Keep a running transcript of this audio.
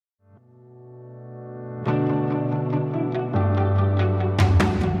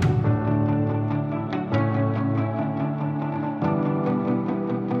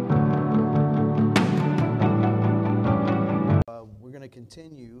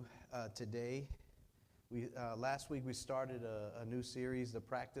you today. Last week we started a new series, The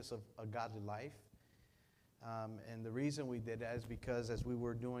Practice of a Godly Life. And the reason we did that is because as we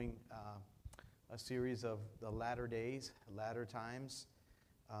were doing a series of the latter days, latter times,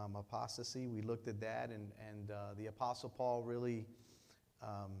 apostasy, we looked at that, and the Apostle Paul really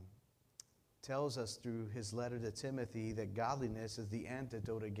tells us through his letter to Timothy that godliness is the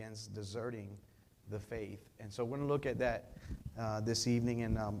antidote against deserting the faith. And so we're going to look at that this evening,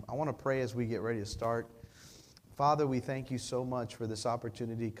 and I want to pray as we get ready to start. Father, we thank you so much for this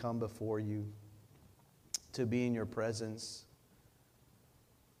opportunity to come before you, to be in your presence,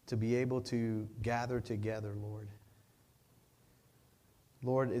 to be able to gather together, Lord.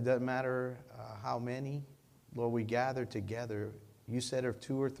 Lord, it doesn't matter how many, Lord, we gather together. You said if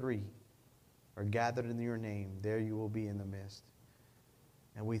two or three are gathered in your name, there you will be in the midst.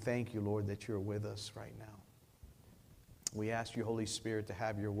 And we thank you, Lord, that you're with us right now. We ask you, Holy Spirit, to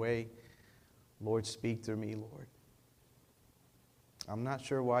have your way. Lord, speak through me, Lord. I'm not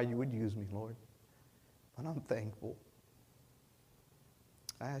sure why you would use me, Lord, but I'm thankful.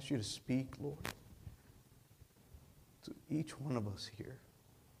 I ask you to speak, Lord, to each one of us here,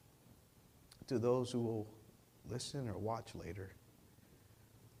 to those who will listen or watch later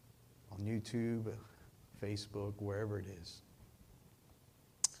on YouTube, Facebook, wherever it is.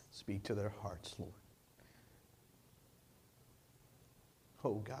 Speak to their hearts, Lord.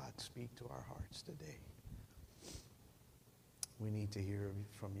 Oh, God, speak to our hearts today. We need to hear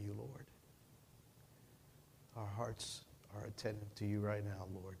from you, Lord. Our hearts are attentive to you right now,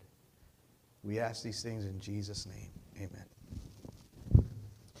 Lord. We ask these things in Jesus' name. Amen.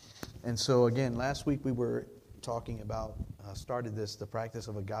 And so, again, last week we were talking about, started the practice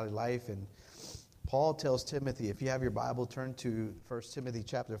of a godly life, and Paul tells Timothy, if you have your Bible, turn to 1 Timothy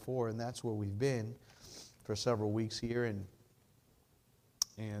chapter 4, and that's where we've been for several weeks here. And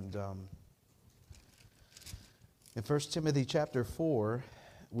in 1 Timothy chapter 4,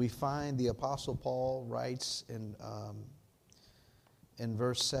 we find the Apostle Paul writes in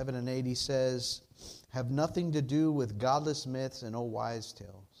verse 7 and 8, he says, have nothing to do with godless myths and old wives'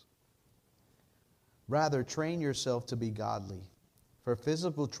 tales. Rather, train yourself to be godly. For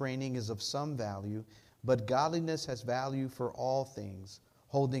physical training is of some value, but godliness has value for all things,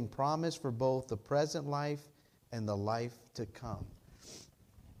 holding promise for both the present life and the life to come.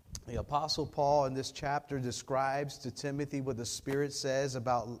 The Apostle Paul in this chapter describes to Timothy what the Spirit says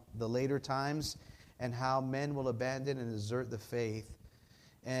about the later times and how men will abandon and desert the faith.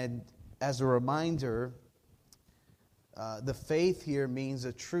 And as a reminder, the faith here means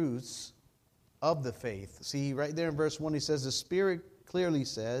the truths of the faith. See, right there in verse 1, he says, the Spirit clearly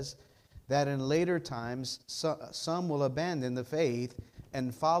says that in later times some will abandon the faith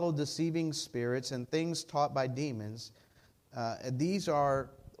and follow deceiving spirits and things taught by demons. These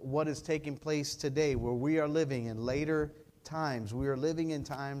are what is taking place today, where we are living in later times. We are living in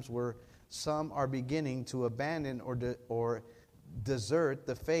times where some are beginning to abandon or desert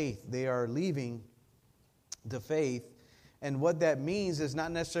the faith. They are leaving the faith. And what that means is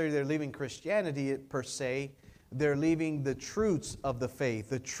not necessarily they're leaving Christianity per se. They're leaving the truths of the faith,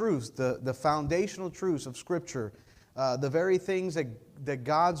 the truths, the foundational truths of Scripture, the very things that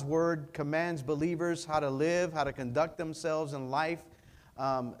God's Word commands believers how to live, how to conduct themselves in life.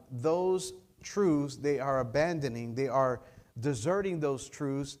 Those truths they are abandoning. They are deserting those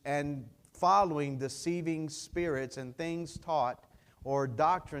truths and following deceiving spirits and things taught or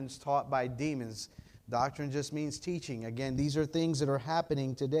doctrines taught by demons. Doctrine just means teaching. Again, these are things that are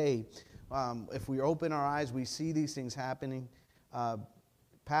happening today. If we open our eyes, we see these things happening.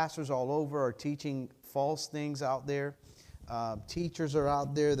 Pastors all over are teaching false things out there. Teachers are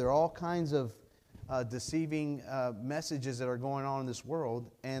out there. There are all kinds of deceiving messages that are going on in this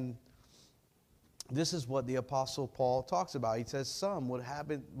world. And this is what the Apostle Paul talks about. He says some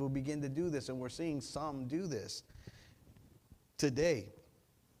will begin to do this, and we're seeing some do this today.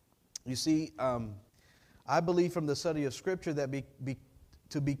 You see, I believe from the study of Scripture that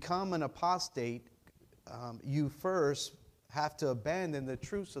to become an apostate, you first have to abandon the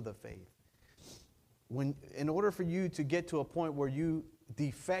truths of the faith. In order for you to get to a point where you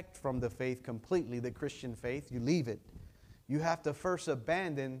defect from the faith completely, the Christian faith, you leave it, you have to first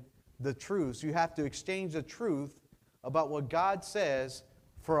abandon the truths. You have to exchange the truth about what God says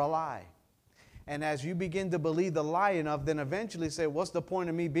for a lie. And as you begin to believe the lie enough, then eventually say, what's the point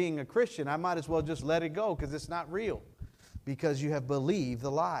of me being a Christian? I might as well just let it go because it's not real, because you have believed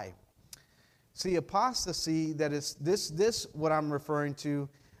the lie. See, apostasy, that is this what I'm referring to,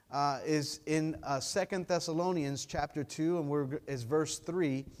 is in 2 Thessalonians chapter 2, and is verse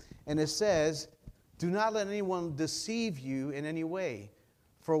 3. And it says, do not let anyone deceive you in any way.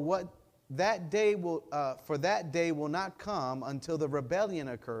 For For that day will not come until the rebellion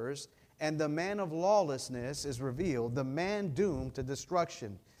occurs and the man of lawlessness is revealed, the man doomed to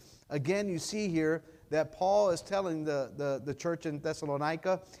destruction. Again, you see here that Paul is telling the church in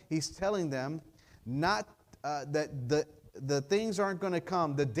Thessalonica, he's telling them not that the things aren't going to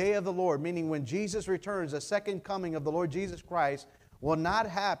come. The day of the Lord, meaning when Jesus returns, the second coming of the Lord Jesus Christ will not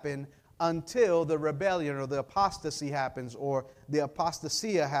happen until the rebellion or the apostasy happens, or the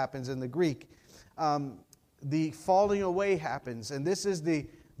apostasia happens in the Greek. The falling away happens, and this is the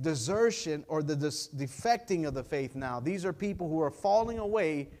desertion or the defecting of the faith now. These are people who are falling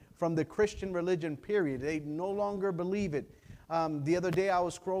away from the Christian religion, period. They no longer believe it. The other day I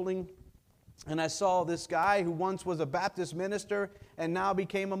was scrolling and I saw this guy who once was a Baptist minister and now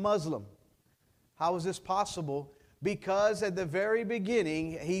became a Muslim. How is this possible? Because at the very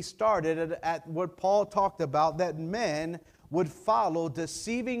beginning, he started at what Paul talked about, that men would follow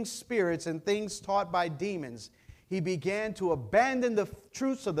deceiving spirits and things taught by demons. He began to abandon the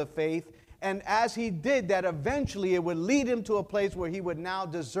truths of the faith, and as he did that, eventually it would lead him to a place where he would now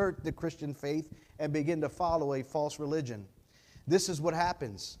desert the Christian faith and begin to follow a false religion. This is what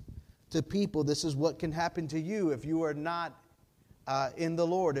happens to people. This is what can happen to you if you are not in the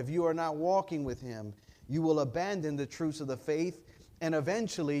Lord, if you are not walking with Him. You will abandon the truths of the faith, and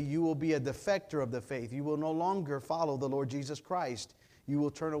eventually you will be a defector of the faith. You will no longer follow the Lord Jesus Christ. You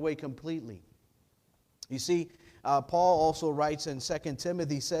will turn away completely. You see, Paul also writes in 2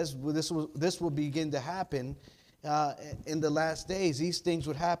 Timothy, says this will begin to happen in the last days. These things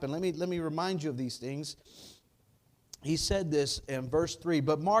would happen. Let me remind you of these things. He said this in verse 3,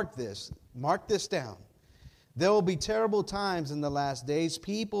 but mark this down. There will be terrible times in the last days.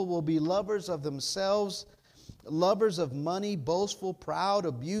 People will be lovers of themselves, lovers of money, boastful, proud,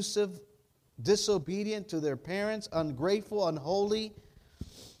 abusive, disobedient to their parents, ungrateful, unholy,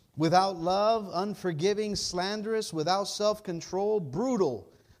 without love, unforgiving, slanderous, without self-control, brutal,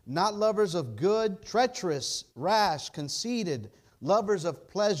 not lovers of good, treacherous, rash, conceited, lovers of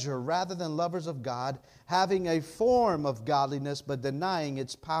pleasure rather than lovers of God, having a form of godliness but denying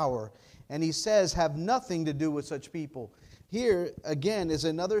its power. And he says, have nothing to do with such people. Here, again, is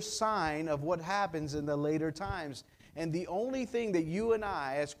another sign of what happens in the later times. And the only thing that you and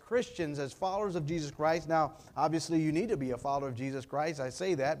I, as Christians, as followers of Jesus Christ, now, obviously you need to be a follower of Jesus Christ. I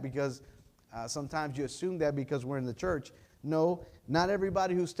say that because sometimes you assume that because we're in the church. No, not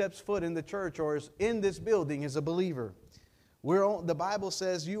everybody who steps foot in the church or is in this building is a believer. The Bible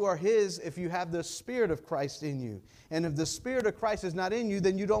says you are His if you have the Spirit of Christ in you. And if the Spirit of Christ is not in you,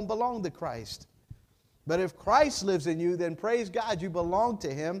 then you don't belong to Christ. But if Christ lives in you, then praise God, you belong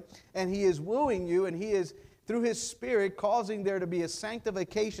to Him, and He is wooing you, and He is, through His Spirit, causing there to be a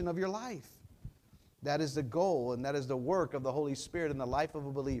sanctification of your life. That is the goal, and that is the work of the Holy Spirit in the life of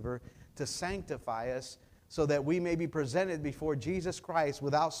a believer, to sanctify us so that we may be presented before Jesus Christ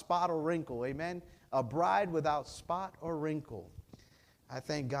without spot or wrinkle. Amen? A bride without spot or wrinkle. I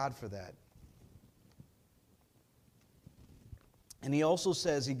thank God for that. And he also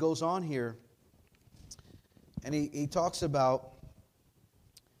says, he goes on here, and he talks about,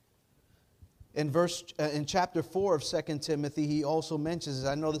 in chapter 4 of 2 Timothy, he also mentions,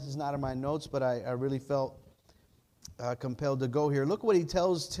 I know this is not in my notes, but I really felt compelled to go here. Look what he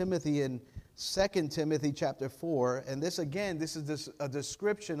tells Timothy in 2 Timothy chapter 4, and this is a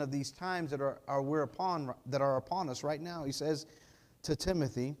description of these times that are upon us right now. He says to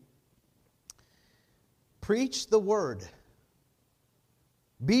Timothy, preach the word.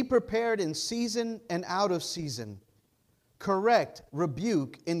 Be prepared in season and out of season. Correct,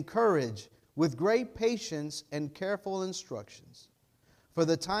 rebuke, encourage with great patience and careful instructions. For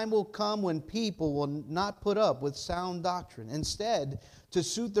the time will come when people will not put up with sound doctrine. Instead, to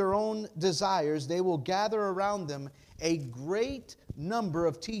suit their own desires, they will gather around them a great number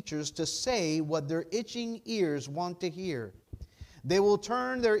of teachers to say what their itching ears want to hear. They will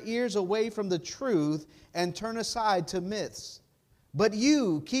turn their ears away from the truth and turn aside to myths. But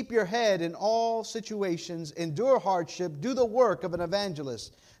you keep your head in all situations, endure hardship, do the work of an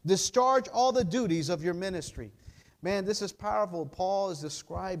evangelist, discharge all the duties of your ministry. Man, this is powerful. Paul is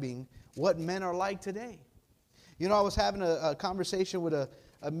describing what men are like today. You know, I was having a conversation with a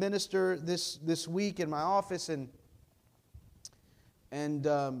minister this week in my office, and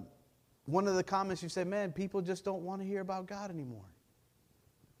one of the comments, you said, man, people just don't want to hear about God anymore.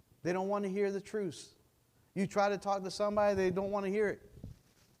 They don't want to hear the truth. You try to talk to somebody, they don't want to hear it.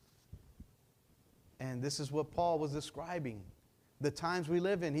 And this is what Paul was describing. The times we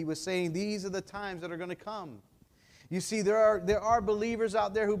live in. He was saying these are the times that are going to come. You see, there are believers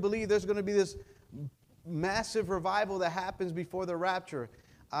out there who believe there's going to be this massive revival that happens before the rapture.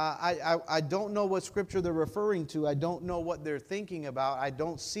 I don't know what scripture they're referring to. I don't know what they're thinking about. I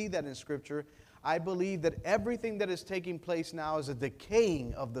don't see that in scripture. I believe that everything that is taking place now is a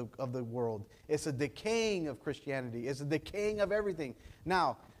decaying of the world. It's a decaying of Christianity. It's a decaying of everything.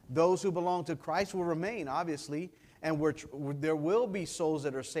 Now, those who belong to Christ will remain, obviously, and there will be souls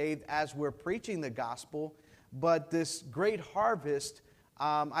that are saved as we're preaching the gospel. But this great harvest,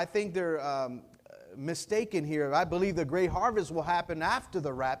 I think they're mistaken here. I believe the great harvest will happen after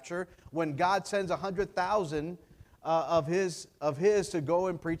the rapture, when God sends 100,000 of his to go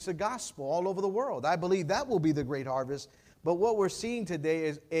and preach the gospel all over the world. I believe that will be the great harvest. But what we're seeing today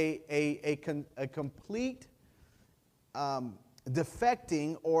is a complete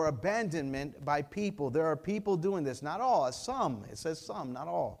defecting or abandonment by people. There are people doing this. Not all, some. It says some, not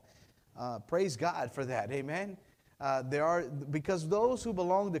all. Praise God for that. Amen. Because those who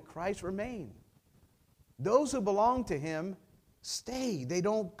belong to Christ remain. Those who belong to Him stay. They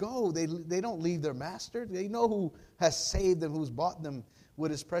don't go. They don't leave their master. They know who has saved them, who's bought them with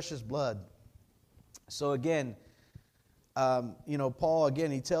His precious blood. So again, Paul,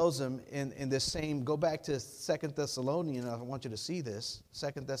 again, he tells them in this same, go back to 2 Thessalonians, I want you to see this,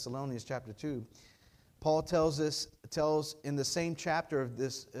 2 Thessalonians chapter 2. Paul tells in the same chapter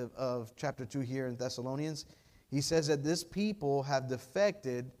of chapter 2 here in Thessalonians, he says that this people have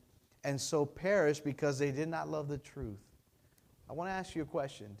defected and so perished because they did not love the truth. I want to ask you a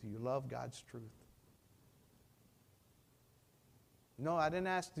question. Do you love God's truth? No, I didn't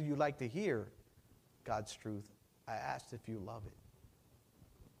ask, do you like to hear God's truth? I asked if you love it.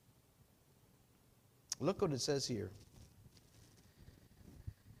 Look what it says here.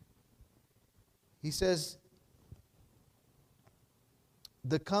 He says,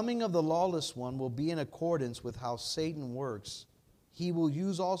 the coming of the lawless one will be in accordance with how Satan works. He will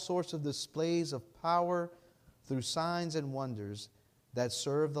use all sorts of displays of power through signs and wonders that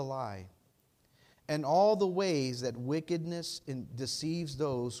serve the lie, and all the ways that wickedness deceives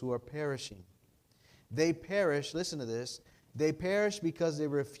those who are perishing. They perish, listen to this, they perish because they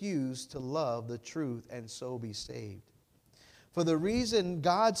refuse to love the truth and so be saved. For this reason,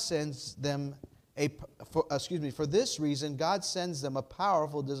 God sends them a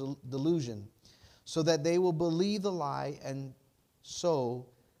powerful delusion, so that they will believe the lie, and so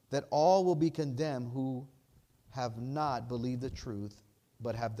that all will be condemned who have not believed the truth,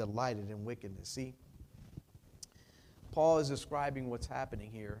 but have delighted in wickedness. See, Paul is describing what's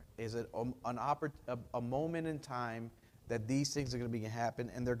happening here. Is it a moment in time that these things are going to begin to happen,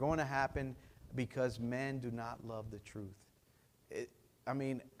 and they're going to happen because men do not love the truth.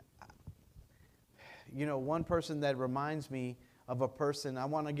 One person that reminds me of a person, I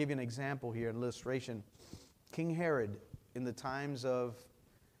want to give you an example here, an illustration. King Herod, in the times of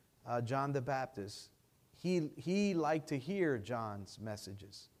John the Baptist, he liked to hear John's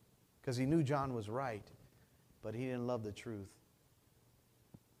messages because he knew John was right, but he didn't love the truth.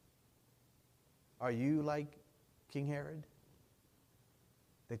 Are you like King Herod?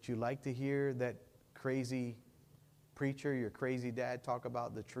 That you like to hear that crazy preacher, your crazy dad talk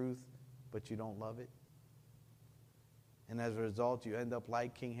about the truth, but you don't love it? And as a result, you end up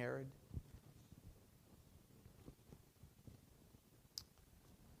like King Herod?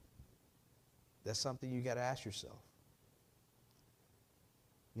 That's something you got to ask yourself.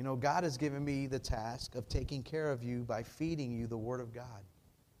 God has given me the task of taking care of you by feeding you the Word of God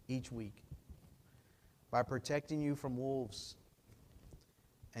each week, by protecting you from wolves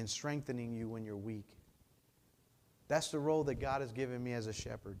and strengthening you when you're weak. That's the role that God has given me as a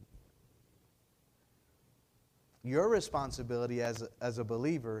shepherd. Your responsibility as a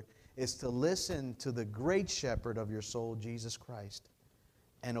believer is to listen to the great shepherd of your soul, Jesus Christ,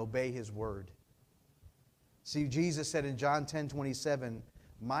 and obey His word. See, Jesus said in John 10:27,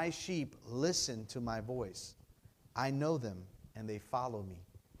 my sheep listen to my voice. I know them, and they follow me.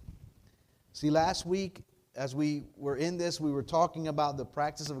 See, last week, as we were in this, we were talking about the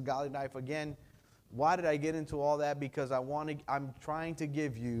practice of a godly life. Again, why did I get into all that? Because I'm trying to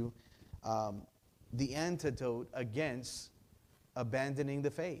give you the antidote against abandoning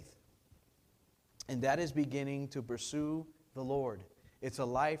the faith. And that is beginning to pursue the Lord. It's a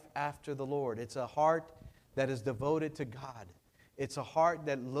life after the Lord. It's a heart that is devoted to God. It's a heart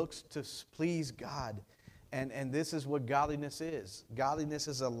that looks to please God. And this is what godliness is. Godliness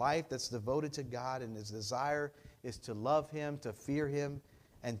is a life that's devoted to God, and its desire is to love Him, to fear Him,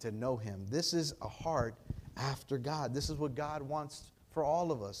 and to know Him. This is a heart after God. This is what God wants for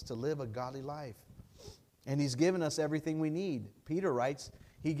all of us, to live a godly life. And He's given us everything we need. Peter writes,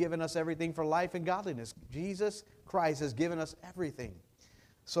 He's given us everything for life and godliness. Jesus Christ has given us everything.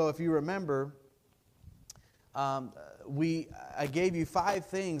 So if you remember, I gave you 5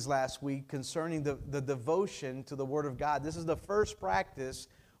 things last week concerning the devotion to the Word of God. This is the first practice,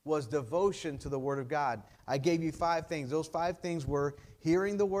 was devotion to the Word of God. I gave you 5 things. Those 5 things were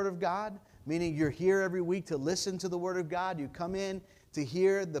hearing the Word of God, meaning you're here every week to listen to the Word of God. You come in to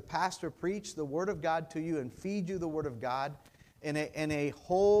hear the pastor preach the Word of God to you and feed you the Word of God in a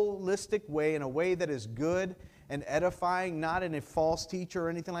holistic way, in a way that is good and edifying, not in a false teacher or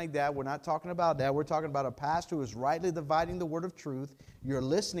anything like that. We're not talking about that. We're talking about a pastor who is rightly dividing the word of truth. You're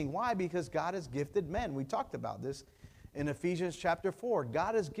listening. Why? Because God has gifted men. We talked about this in Ephesians chapter 4.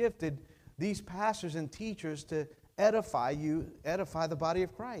 God has gifted these pastors and teachers to edify the body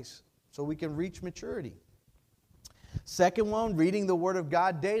of Christ, so we can reach maturity. Second one, reading the Word of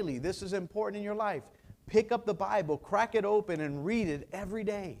God daily. This is important in your life. Pick up the Bible, crack it open, and read it every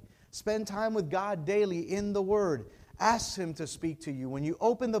day. Spend time with God daily in the Word. Ask Him to speak to you. When you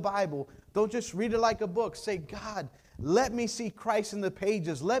open the Bible, don't just read it like a book. Say, God, let me see Christ in the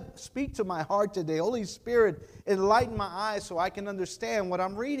pages. Speak to my heart today. Holy Spirit, enlighten my eyes so I can understand what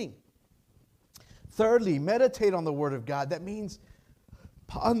I'm reading. Thirdly, meditate on the Word of God. That means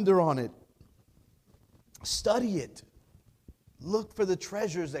ponder on it. Study it. Look for the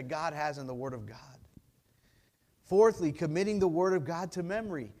treasures that God has in the Word of God. Fourthly, committing the Word of God to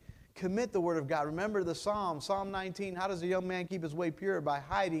memory. Commit the Word of God. Remember the Psalm 19. How does a young man keep his way pure? By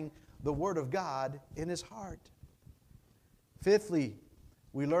hiding the Word of God in his heart. Fifthly,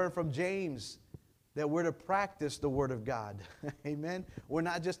 we learn from James that we're to practice the Word of God. Amen. We're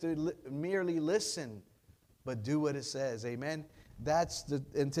not just to merely listen, but do what it says. Amen.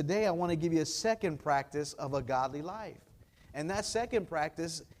 And today I want to give you a second practice of a godly life. And that second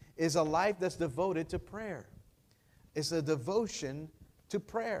practice is a life that's devoted to prayer. It's a devotion to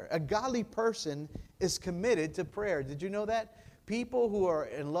prayer. A godly person is committed to prayer. Did you know that? People who are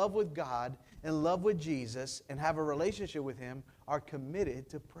in love with God, in love with Jesus, and have a relationship with Him are committed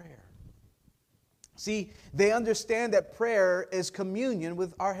to prayer. See, they understand that prayer is communion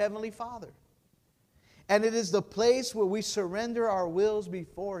with our Heavenly Father. And it is the place where we surrender our wills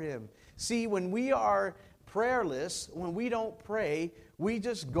before Him. See, when we are prayerless, when we don't pray, we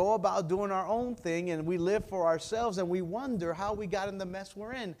just go about doing our own thing and we live for ourselves, and we wonder how we got in the mess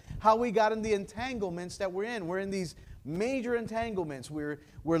we're in, how we got in the entanglements that we're in. We're in these major entanglements. We're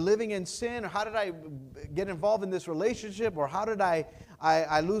living in sin. Or how did I get involved in this relationship? Or how did I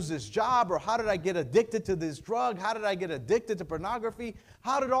lose this job? Or how did I get addicted to this drug? How did I get addicted to pornography?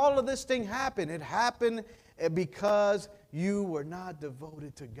 How did all of this thing happen? It happened because you were not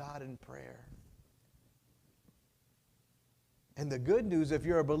devoted to God in prayer. And the good news, if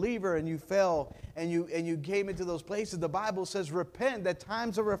you're a believer and you fell and you came into those places, the Bible says, repent, that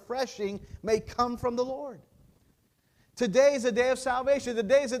times of refreshing may come from the Lord. Today is a day of salvation.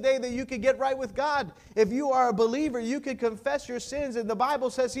 Today is a day that you can get right with God. If you are a believer, you can confess your sins, and the Bible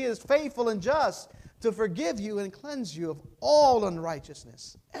says He is faithful and just to forgive you and cleanse you of all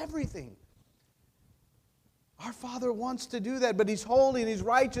unrighteousness. Everything. Our Father wants to do that, but He's holy and He's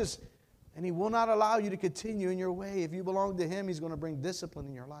righteous, and He will not allow you to continue in your way. If you belong to Him, He's going to bring discipline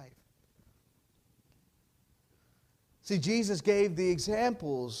in your life. See, Jesus gave these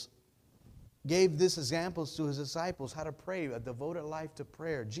examples to His disciples, how to pray, a devoted life to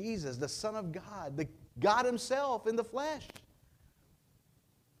prayer. Jesus, the Son of God, God Himself in the flesh,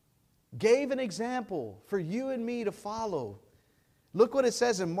 gave an example for you and me to follow. Look what it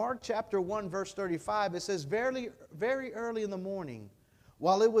says in Mark chapter 1, verse 35. It says, very early in the morning,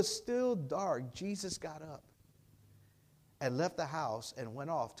 while it was still dark, Jesus got up and left the house and went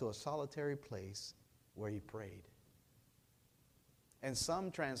off to a solitary place where He prayed. And some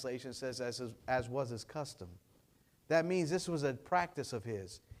translation says, as was His custom. That means this was a practice of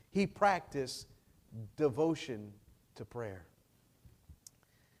His. He practiced devotion to prayer.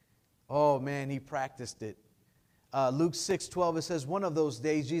 Oh man, He practiced it. Luke 6:12, it says, one of those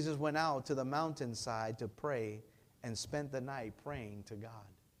days Jesus went out to the mountainside to pray and spent the night praying to God.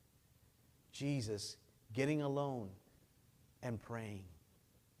 Jesus getting alone and praying.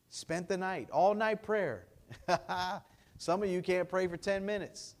 Spent the night, all night prayer. Some of you can't pray for 10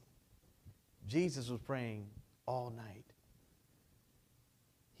 minutes. Jesus was praying all night.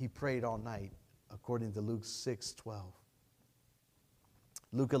 He prayed all night, according to Luke 6:12.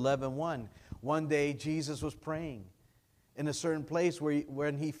 Luke 11:1. One day Jesus was praying in a certain place where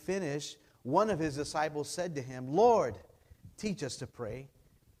when He finished, one of His disciples said to Him, Lord, teach us to pray,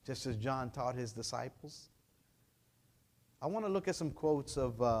 just as John taught his disciples. I want to look at some quotes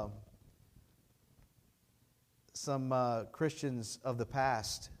of some Christians of the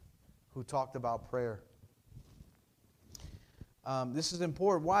past who talked about prayer. This is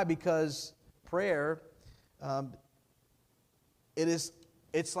important. Why? Because prayer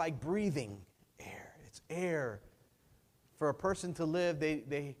It's like breathing air. It's air. For a person to live,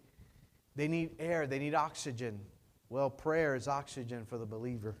 they need air. They need oxygen. Well, prayer is oxygen for the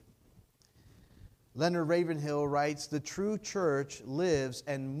believer. Leonard Ravenhill writes, the true church lives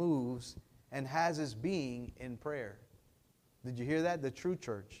and moves and has its being in prayer. Did you hear that? The true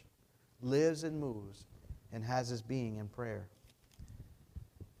church lives and moves and has its being in prayer.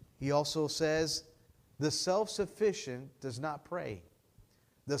 He also says, the self-sufficient does not pray.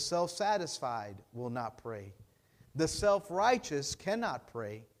 The self-satisfied will not pray. The self-righteous cannot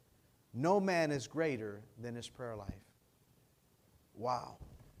pray. No man is greater than his prayer life. Wow.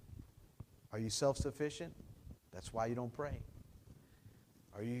 Are you self-sufficient? That's why you don't pray.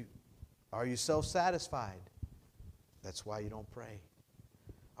 Are you self-satisfied? That's why you don't pray.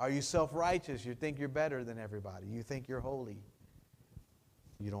 Are you self-righteous? You think you're better than everybody. You think you're holy.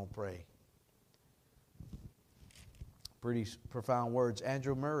 You don't pray. Pretty profound words.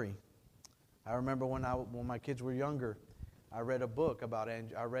 Andrew Murray. I remember when my kids were younger, I read a book about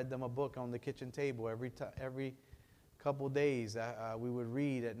Andrew. I read them a book on the kitchen table every couple days. We would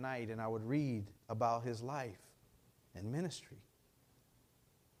read at night, and I would read about his life and ministry.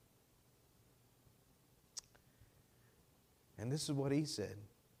 And this is what he said.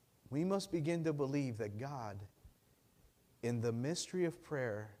 We must begin to believe that God, in the mystery of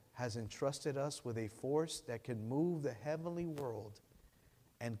prayer, has entrusted us with a force that can move the heavenly world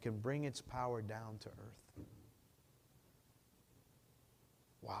and can bring its power down to earth.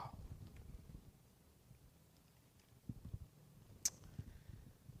 Wow.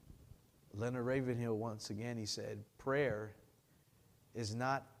 Leonard Ravenhill, once again, he said, prayer is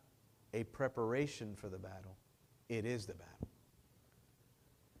not a preparation for the battle. It is the battle.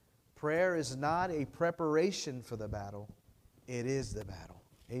 Prayer is not a preparation for the battle. It is the battle.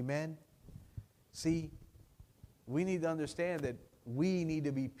 Amen? See, we need to understand that we need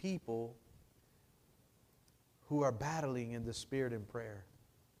to be people who are battling in the Spirit in prayer.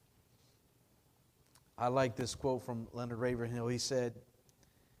 I like this quote from Leonard Ravenhill. He said,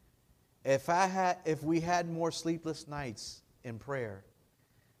 if we had more sleepless nights in prayer,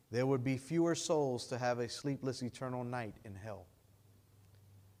 there would be fewer souls to have a sleepless eternal night in hell.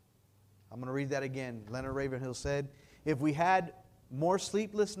 I'm going to read that again. Leonard Ravenhill said, if we had more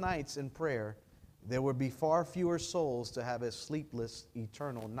sleepless nights in prayer, there would be far fewer souls to have a sleepless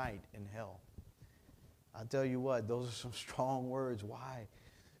eternal night in hell. I'll tell you what, those are some strong words. Why?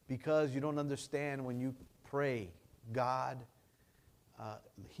 Because you don't understand when you pray, God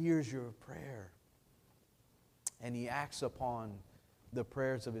hears your prayer. And He acts upon the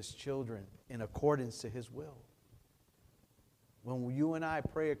prayers of His children in accordance to His will. When you and I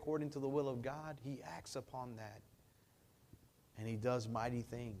pray according to the will of God, He acts upon that. And He does mighty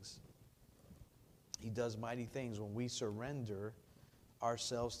things. He does mighty things when we surrender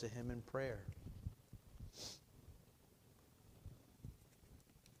ourselves to Him in prayer.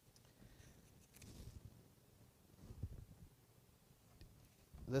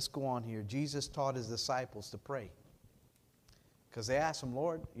 Let's go on here. Jesus taught His disciples to pray. Because they asked Him,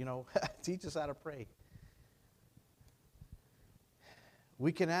 Lord, teach us how to pray.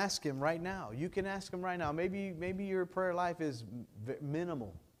 We can ask Him right now. You can ask Him right now. Maybe your prayer life is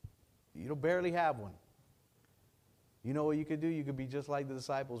minimal. You don't barely have one. You know what you could do? You could be just like the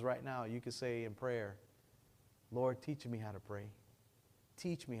disciples right now. You could say in prayer, Lord, teach me how to pray.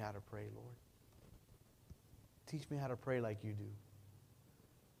 Teach me how to pray, Lord. Teach me how to pray like you do.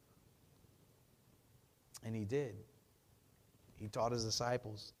 And He did. He taught His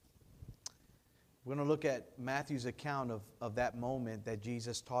disciples. We're going to look at Matthew's account of that moment that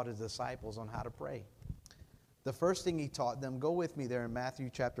Jesus taught His disciples on how to pray. The first thing He taught them, go with me there in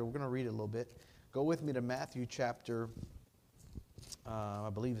Matthew chapter, we're going to read it a little bit. Go with me to Matthew chapter, I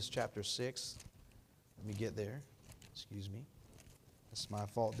believe it's chapter 6. Let me get there. Excuse me. That's my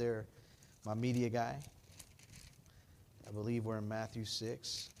fault there, my media guy. I believe we're in Matthew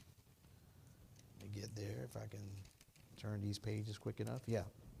 6. Let me get there if I can turn these pages quick enough. Yeah.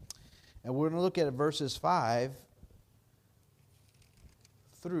 And we're going to look at verses 5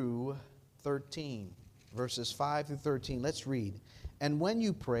 through 13. Verses 5 through 13. Let's read. And when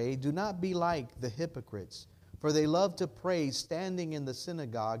you pray, do not be like the hypocrites, for they love to pray standing in the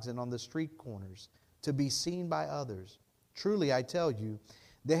synagogues and on the street corners, to be seen by others. Truly, I tell you,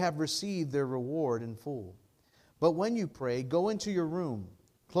 they have received their reward in full. But when you pray, go into your room,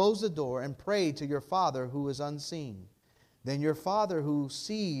 close the door, and pray to your Father who is unseen. Then your Father who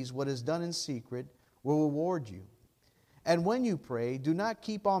sees what is done in secret will reward you. And when you pray, do not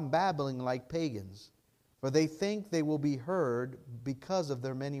keep on babbling like pagans, for they think they will be heard because of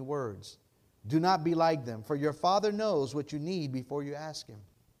their many words. Do not be like them, for your Father knows what you need before you ask Him.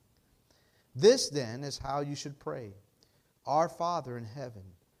 This then is how you should pray. Our Father in heaven,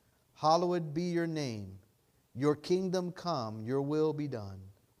 hallowed be your name. Your kingdom come, your will be done,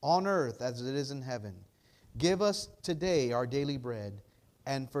 on earth as it is in heaven. Give us today our daily bread,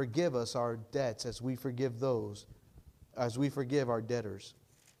 and forgive us our debts as we forgive our debtors.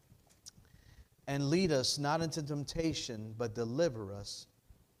 And lead us not into temptation, but deliver us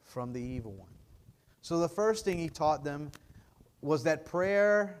from the evil one. So the first thing he taught them was that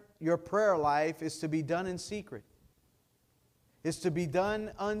your prayer life is to be done in secret. It's to be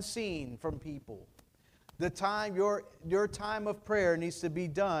done unseen from people. Your time of prayer needs to be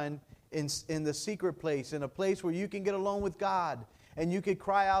done in the secret place, in a place where you can get alone with God and you can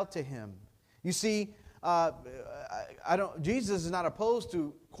cry out to Him. You see, Jesus is not opposed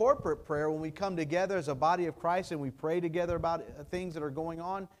to corporate prayer when we come together as a body of Christ and we pray together about things that are going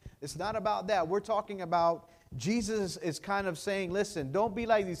on. It's not about that. We're talking about Jesus is kind of saying, listen, don't be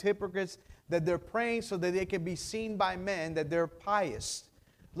like these hypocrites that they're praying so that they can be seen by men, that they're pious.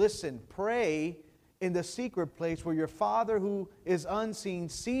 Listen, pray in the secret place where your Father who is unseen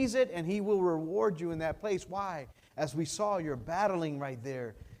sees it, and He will reward you in that place. Why? As we saw, you're battling right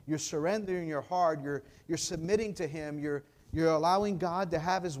there. You're surrendering your heart. You're submitting to Him. You're allowing God to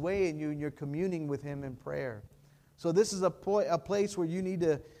have His way in you, and you're communing with Him in prayer. So this is a place where you need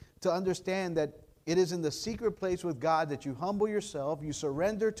to understand that it is in the secret place with God that you humble yourself, you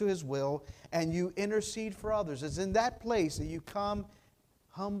surrender to His will, and you intercede for others. It's in that place that you come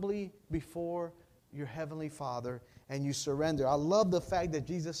humbly before your Heavenly Father and you surrender. I love the fact that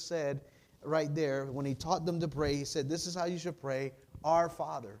Jesus said right there when He taught them to pray, He said, this is how you should pray, Our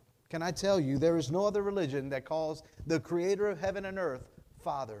Father. Can I tell you, there is no other religion that calls the Creator of heaven and earth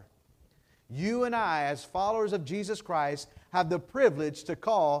Father. You and I, as followers of Jesus Christ, have the privilege to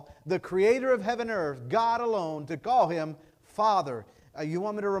call the Creator of heaven and earth, God alone, to call Him Father. You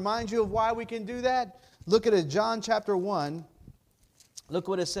want me to remind you of why we can do that? Look at it, John chapter 1. Look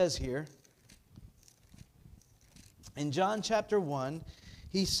what it says here. In John chapter 1,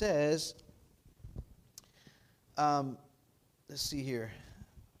 he says, let's see here.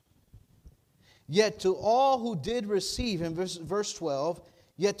 Yet to all who did receive Him, verse 12,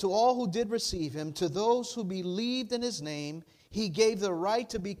 yet to all who did receive Him, to those who believed in His name, He gave the right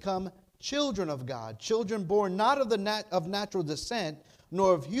to become children of God, children born not of natural descent,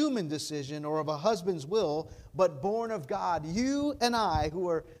 nor of human decision, or of a husband's will, but born of God. You and I,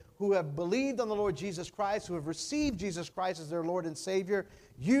 who have believed on the Lord Jesus Christ, who have received Jesus Christ as their Lord and Savior,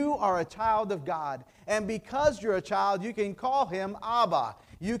 you are a child of God. And because you're a child, you can call Him Abba.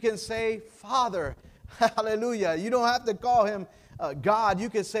 You can say Father. Hallelujah. You don't have to call Him God. You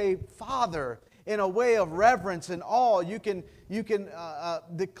can say Father in a way of reverence and awe. You can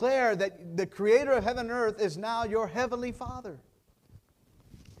declare that the Creator of heaven and earth is now your Heavenly Father.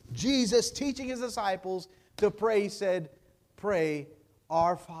 Jesus, teaching His disciples to pray, He said, pray,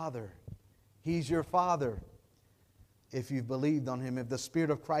 Our Father. He's your Father. If you've believed on Him, if the Spirit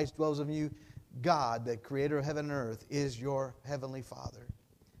of Christ dwells in you, God, the Creator of heaven and earth, is your Heavenly Father.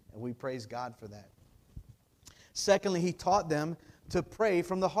 And we praise God for that. Secondly, He taught them to pray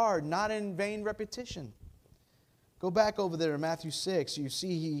from the heart, not in vain repetition. Go back over there in Matthew 6. You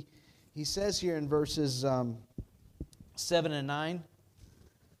see he says here in verses 7 and 9.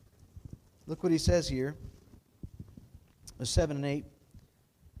 Look what He says here. 7 and 8.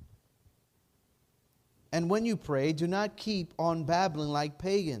 And when you pray, do not keep on babbling like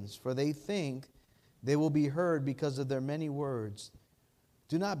pagans, for they think they will be heard because of their many words.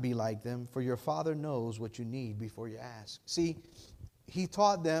 Do not be like them, for your Father knows what you need before you ask. See, He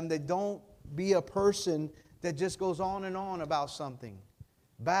taught them that don't be a person that just goes on and on about something.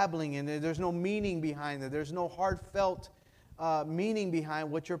 Babbling, and there's no meaning behind it. There's no heartfelt meaning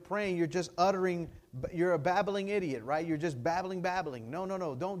behind what you're praying. You're just uttering, you're a babbling idiot, right? You're just babbling.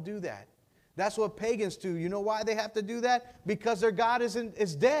 No, don't do that. That's what pagans do. You know why they have to do that? Because their God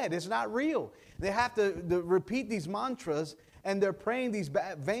is dead. It's not real. They have to repeat these mantras, and they're praying these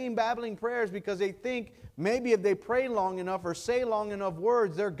vain babbling prayers because they think maybe if they pray long enough or say long enough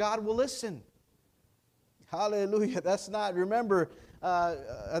words, their God will listen. Hallelujah. That's not, remember,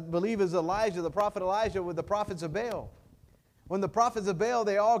 I believe it's Elijah, the prophet Elijah, with the prophets of Baal. When the prophets of Baal,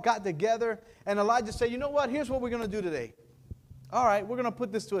 they all got together, and Elijah said, you know what, here's what we're going to do today. All right, we're going to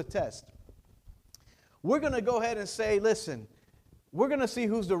put this to a test. We're going to go ahead and say, listen, we're going to see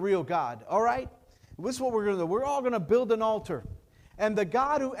who's the real God, all right? This is what we're going to do. We're all going to build an altar. And the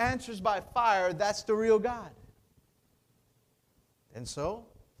God who answers by fire, that's the real God. And so,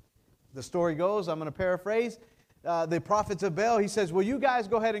 the story goes, I'm going to paraphrase, the prophets of Baal, he says, well, you guys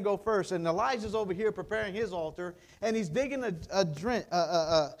go ahead and go first. And Elijah's over here preparing his altar, and he's digging a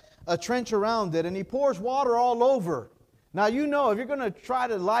trench around it, and he pours water all over. Now, you know, if you're going to try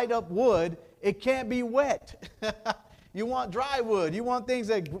to light up wood, it can't be wet. You want dry wood. You want things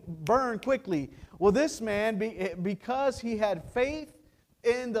that burn quickly. Well, this man, because he had faith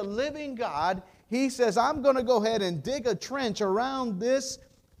in the living God, he says, I'm going to go ahead and dig a trench around this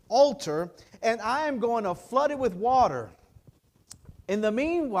altar, and I am going to flood it with water. In the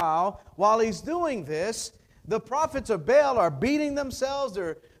meanwhile, while he's doing this, the prophets of Baal are beating themselves.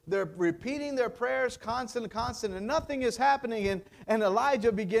 They're repeating their prayers constant, and nothing is happening. And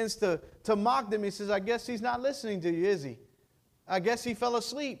Elijah begins to mock them. He says, I guess he's not listening to you, is he? I guess he fell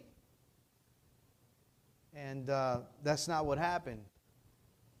asleep. And that's not what happened.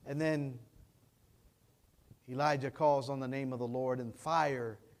 And then Elijah calls on the name of the Lord, and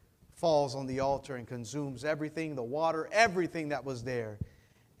fire falls on the altar and consumes everything, the water, everything that was there.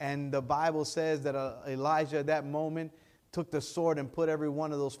 And the Bible says that Elijah at that moment took the sword and put every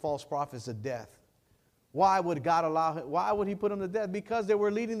one of those false prophets to death. Why would God allow him? Why would he put them to death? Because they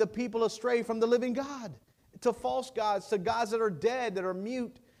were leading the people astray from the living God, to false gods, to gods that are dead, that are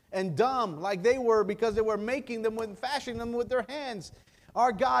mute and dumb, like they were, because they were making them and fashioning them with their hands.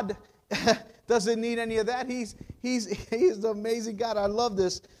 Our God doesn't need any of that. He's the amazing God. I love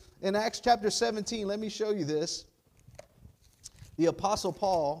this. In Acts chapter 17, let me show you this. The Apostle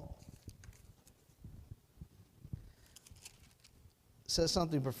Paul says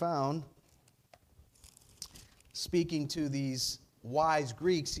something profound. Speaking to these wise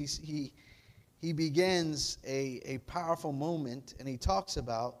Greeks, he begins a powerful moment, and he talks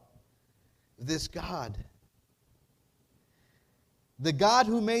about this God. The God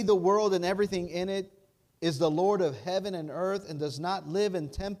who made the world and everything in it is the Lord of heaven and earth, and does not live in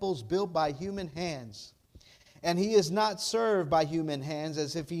temples built by human hands. And he is not served by human hands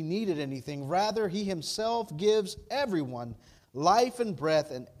as if he needed anything. Rather, he himself gives everyone life and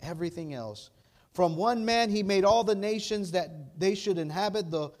breath and everything else. From one man he made all the nations that they should inhabit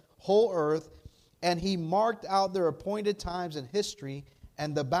the whole earth, and he marked out their appointed times in history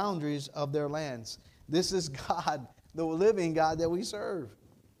and the boundaries of their lands. This is God, the living God that we serve.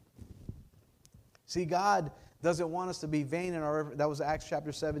 See, God doesn't want us to be vain in our... That was Acts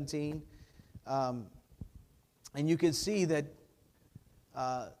chapter 17. And you can see that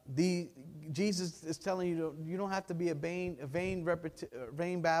Jesus is telling you you don't have to be a vain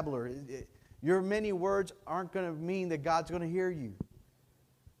babbler. Your many words aren't going to mean that God's going to hear you.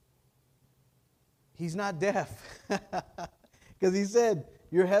 He's not deaf. Because he said,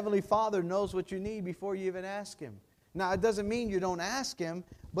 your heavenly Father knows what you need before you even ask him. Now, it doesn't mean you don't ask him,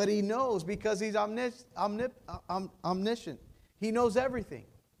 but he knows because he's omniscient. He knows everything.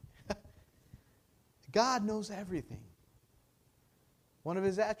 God knows everything. One of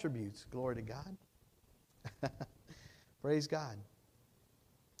his attributes. Glory to God. Praise God.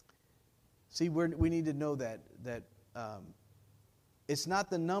 See, we need to know that it's not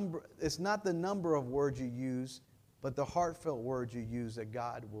the number of words you use, but the heartfelt words you use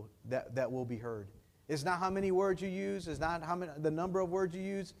that will be heard. It's not how many words you use. It's not the number of words you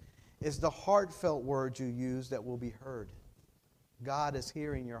use. It's the heartfelt words you use that will be heard. God is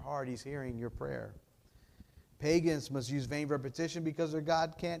hearing your heart. He's hearing your prayer. Pagans must use vain repetition because their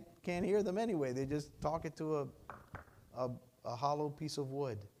God can't hear them anyway. They just talk it to a hollow piece of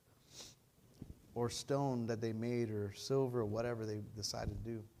wood or stone that they made, or silver, or whatever they decided to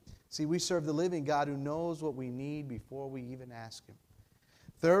do. See, we serve the living God who knows what we need before we even ask him.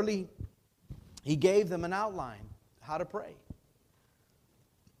 Thirdly, he gave them an outline how to pray.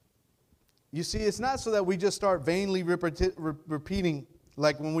 You see, it's not so that we just start vainly repeating,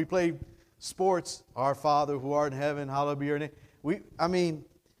 like when we play sports, our Father who art in heaven, hallowed be your name.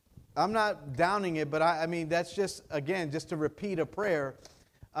 I'm not downing it, but I mean that's just, again, just to repeat a prayer.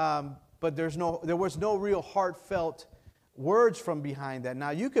 But there was no real heartfelt words from behind that. Now,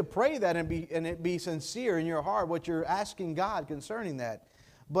 you could pray that and it be sincere in your heart, what you're asking God concerning that.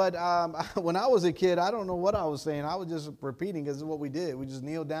 But when I was a kid, I don't know what I was saying. I was just repeating because this is what we did. We just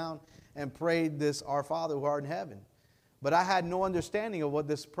kneeled down and prayed this, our Father who art in heaven. But I had no understanding of what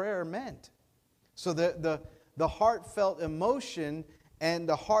this prayer meant. So the heartfelt emotion and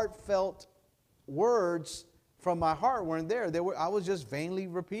the heartfelt words from my heart weren't there. I was just vainly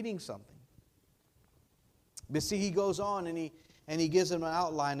repeating something. But see, he goes on and he gives them an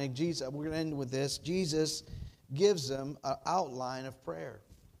outline. And Jesus, we're going to end with this. Jesus gives them an outline of prayer.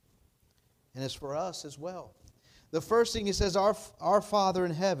 And it's for us as well. The first thing he says, our Father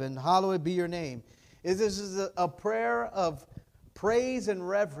in heaven, hallowed be your name. This is a prayer of praise and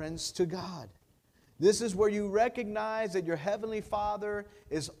reverence to God. This is where you recognize that your Heavenly Father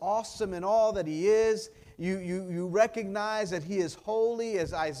is awesome in all that He is. You recognize that He is holy,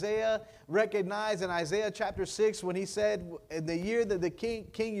 as Isaiah recognized in Isaiah chapter 6 when he said, in the year that the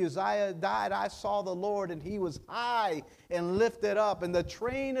King Uzziah died, I saw the Lord, and He was high and lifted up, and the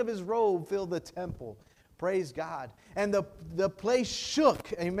train of His robe filled the temple. Praise God. And the place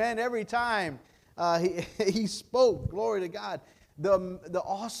shook, amen, every time he spoke. Glory to God. The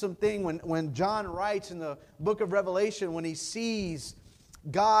awesome thing when John writes in the book of Revelation, when he sees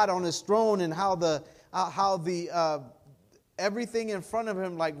God on His throne and how everything in front of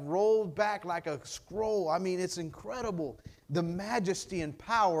Him like rolled back like a scroll. I mean, it's incredible, the majesty and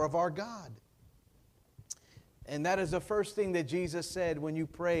power of our God. And that is the first thing that Jesus said when you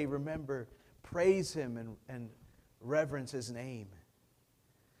pray. Remember, praise Him and reverence His name.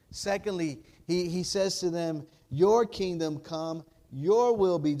 Secondly, he says to them, your kingdom come, your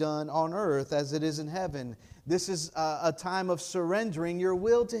will be done on earth as it is in heaven. This is a time of surrendering your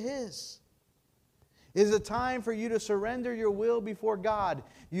will to His. It is a time for you to surrender your will before God.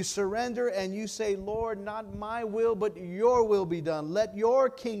 You surrender and you say, Lord, not my will, but your will be done. Let your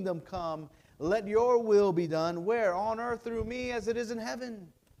kingdom come. Let your will be done. Where? On earth through me as it is in heaven.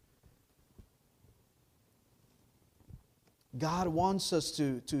 God wants us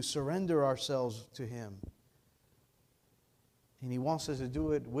to surrender ourselves to Him. And He wants us to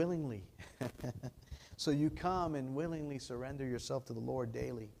do it willingly. So you come and willingly surrender yourself to the Lord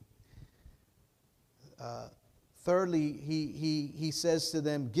daily. Thirdly, he says to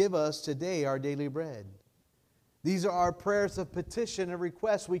them, give us today our daily bread. These are our prayers of petition and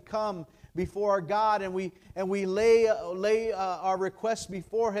request. We come before our God and we lay our requests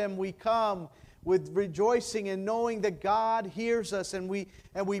before Him. We come with rejoicing and knowing that God hears us, and we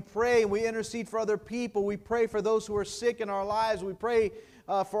pray and we intercede for other people. We pray for those who are sick in our lives. We pray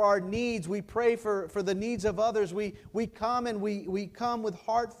for our needs. We pray for the needs of others. We come and we come with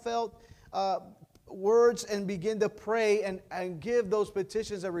heartfelt words and begin to pray and give those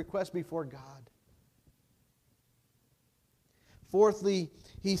petitions and requests before God. Fourthly,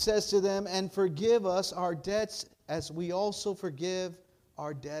 he says to them, and forgive us our debts as we also forgive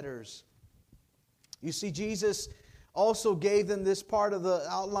our debtors. You see, Jesus also gave them this part of the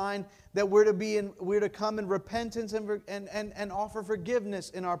outline that we're to come in repentance and offer forgiveness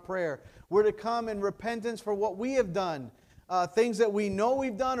in our prayer. We're to come in repentance for what we have done. Things that we know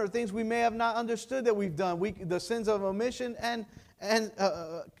we've done or things we may have not understood that we've done. The sins of omission and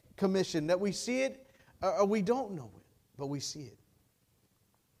commission. That we see it or we don't know it, but we see it.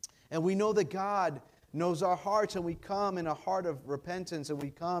 And we know that God knows our hearts, and we come in a heart of repentance, and we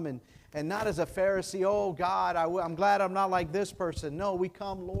come and not as a Pharisee, oh God, I'm glad I'm not like this person. No, we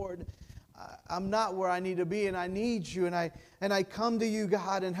come, Lord, I'm not where I need to be, and I need you, and I come to you,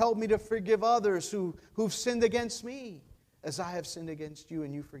 God, and help me to forgive others who've sinned against me, as I have sinned against you,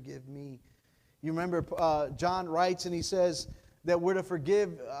 and you forgive me. You remember John writes, and he says that we're to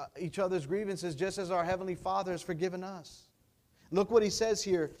forgive each other's grievances just as our Heavenly Father has forgiven us. Look what he says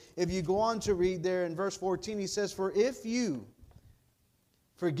here. If you go on to read there in verse 14, he says, for if you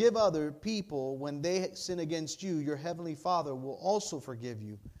forgive other people when they sin against you, your Heavenly Father will also forgive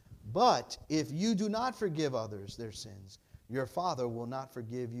you. But if you do not forgive others their sins, your Father will not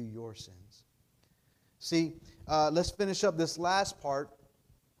forgive you your sins. See, let's finish up this last part.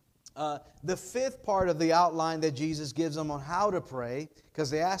 The fifth part of the outline that Jesus gives them on how to pray, because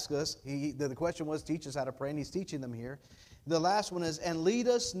they ask us, the question was, teach us how to pray, and He's teaching them here. The last one is, and lead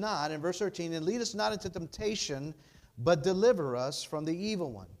us not, in verse 13, and lead us not into temptation, but deliver us from the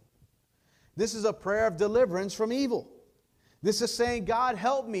evil one. This is a prayer of deliverance from evil. This is saying, God,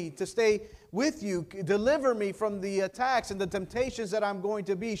 help me to stay with you. Deliver me from the attacks and the temptations that I'm going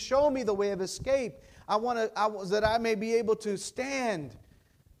to be. Show me the way of escape. That I may be able to stand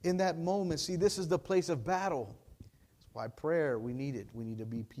in that moment. See, this is the place of battle. That's why prayer, we need it. We need to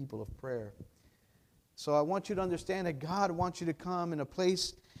be people of prayer. So I want you to understand that God wants you to come in a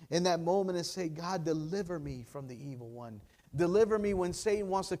place in that moment and say, God, deliver me from the evil one. Deliver me when Satan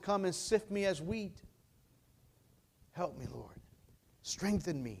wants to come and sift me as wheat. Help me, Lord.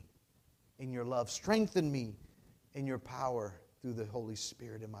 Strengthen me in your love. Strengthen me in your power through the Holy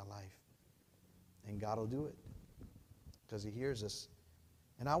Spirit in my life. And God will do it because He hears us.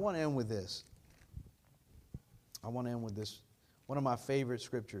 And I want to end with this. One of my favorite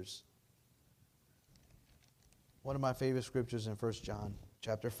scriptures. One of my favorite scriptures in 1 John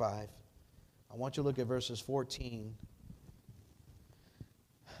chapter 5. I want you to look at verses 14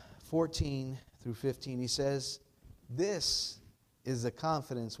 through 15. He says, this is the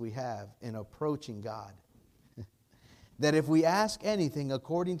confidence we have in approaching God. That if we ask anything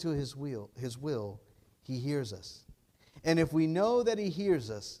according to His will, He hears us. And if we know that He hears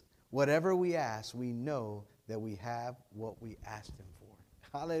us, whatever we ask, we know that we have what we asked Him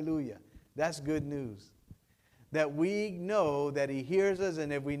for. Hallelujah. That's good news. That we know that He hears us,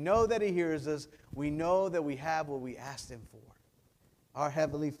 and if we know that He hears us, we know that we have what we asked Him for. Our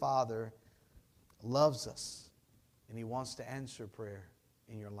Heavenly Father loves us, and He wants to answer prayer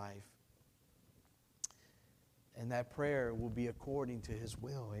in your life. And that prayer will be according to His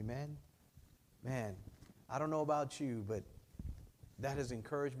will. Amen? Man, I don't know about you, but that has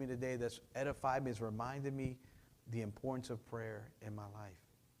encouraged me today. That's edified me. It's reminded me the importance of prayer in my life.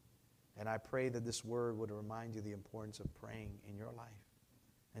 And I pray that this word would remind you the importance of praying in your life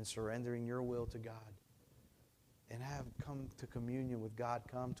and surrendering your will to God. And have come to communion with God.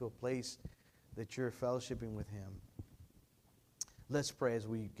 Come to a place that you're fellowshipping with Him. Let's pray as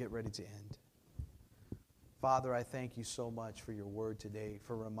we get ready to end. Father, I thank you so much for your word today,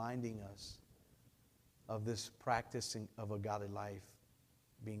 for reminding us of this practicing of a godly life,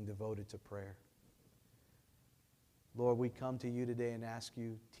 being devoted to prayer. Lord, we come to you today and ask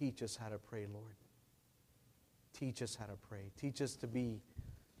you, teach us how to pray, Lord. Teach us how to pray. Teach us to be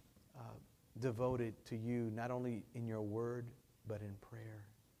devoted to you, not only in your word, but in prayer.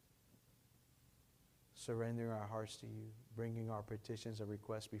 Surrendering our hearts to you, bringing our petitions and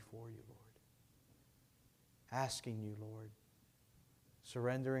requests before you, Lord. Asking you, Lord.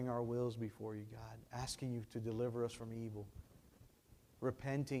 Surrendering our wills before you, God. Asking you to deliver us from evil.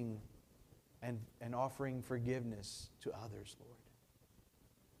 Repenting and offering forgiveness to others, Lord.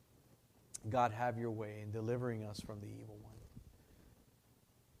 God, have your way in delivering us from the evil one.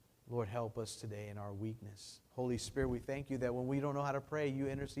 Lord, help us today in our weakness. Holy Spirit, we thank you that when we don't know how to pray, you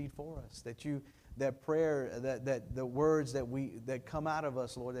intercede for us. That prayer, that the words that come out of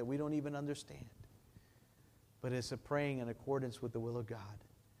us, Lord, that we don't even understand. But it's a praying in accordance with the will of God.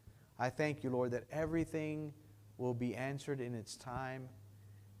 I thank you, Lord, that everything will be answered in its time.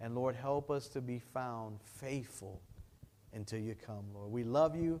 And Lord, help us to be found faithful until you come, Lord. We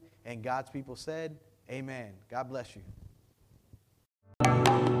love you, and God's people said, amen. God bless you.